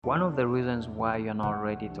One of the reasons why you're not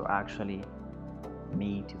ready to actually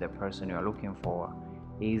meet the person you're looking for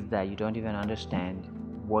is that you don't even understand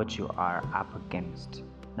what you are up against.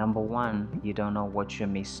 Number one, you don't know what you're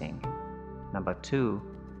missing. Number two,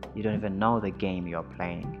 you don't even know the game you're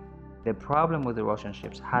playing. The problem with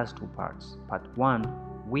relationships has two parts. Part one,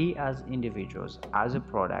 we as individuals, as a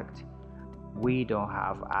product, we don't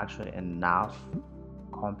have actually enough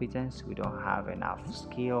competence, we don't have enough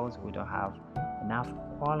skills, we don't have enough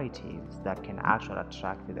qualities that can actually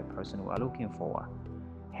attract the person we are looking for.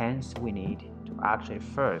 Hence, we need to actually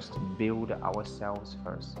first build ourselves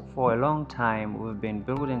first. For a long time, we've been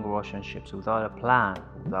building relationships without a plan,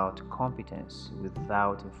 without competence,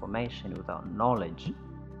 without information, without knowledge.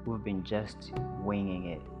 We've been just winging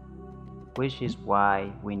it, which is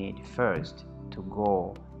why we need first to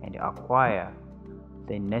go and acquire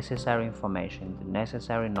the necessary information, the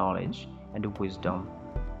necessary knowledge, and the wisdom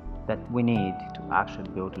that we need to actually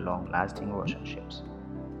build long-lasting relationships.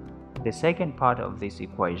 The second part of this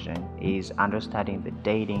equation is understanding the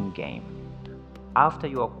dating game. After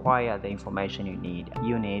you acquire the information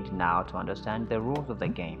you need now to understand the rules of the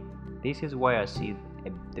game. This is where I see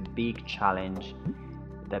the big challenge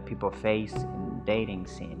that people face in dating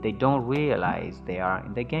scene. They don't realize they are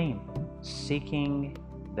in the game. Seeking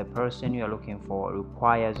the person you're looking for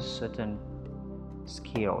requires certain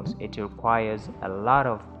skills. It requires a lot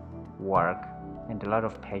of work and a lot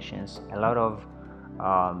of patience, a lot of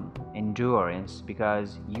endurance,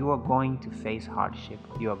 because you are going to face hardship,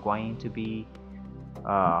 you are going to be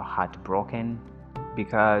heartbroken,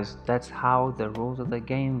 because that's how the rules of the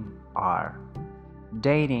game are.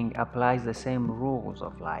 Dating applies the same rules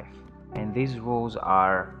of life, and these rules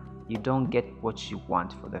are: you don't get what you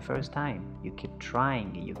want for the first time. You keep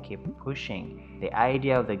trying, you keep pushing. The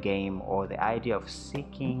idea of the game, or the idea of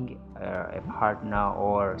seeking a partner,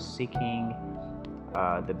 or seeking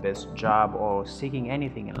the best job, or seeking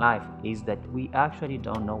anything in life, is that we actually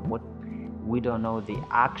don't know the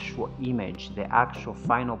actual image, the actual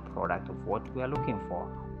final product of what we are looking for.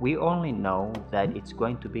 We only know that it's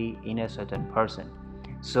going to be in a certain person.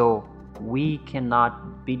 So we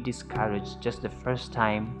cannot be discouraged just the first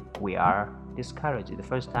time we are discouraged, the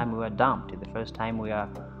first time we are dumped, the first time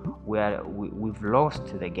we've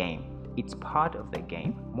lost the game. It's part of the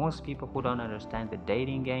game. Most people who don't understand the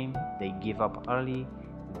dating game, they give up early,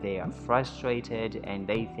 they are frustrated, and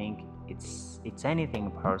they think it's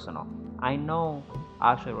anything personal. I know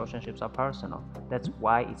actually relationships are personal. That's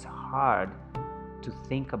why it's hard to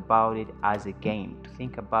think about it as a game, to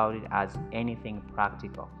think about it as anything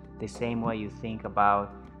practical. The same way you think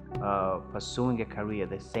about pursuing a career,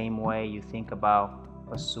 the same way you think about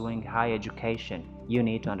pursuing higher education, you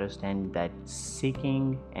need to understand that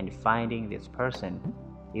seeking and finding this person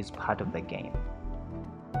is part of the game.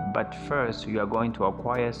 But first, you are going to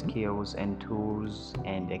acquire skills and tools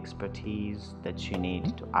and expertise that you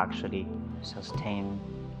need to actually sustain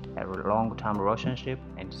a long-term relationship.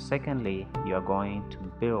 And secondly, you are going to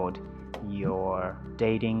build your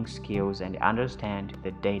dating skills and understand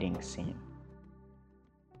the dating scene.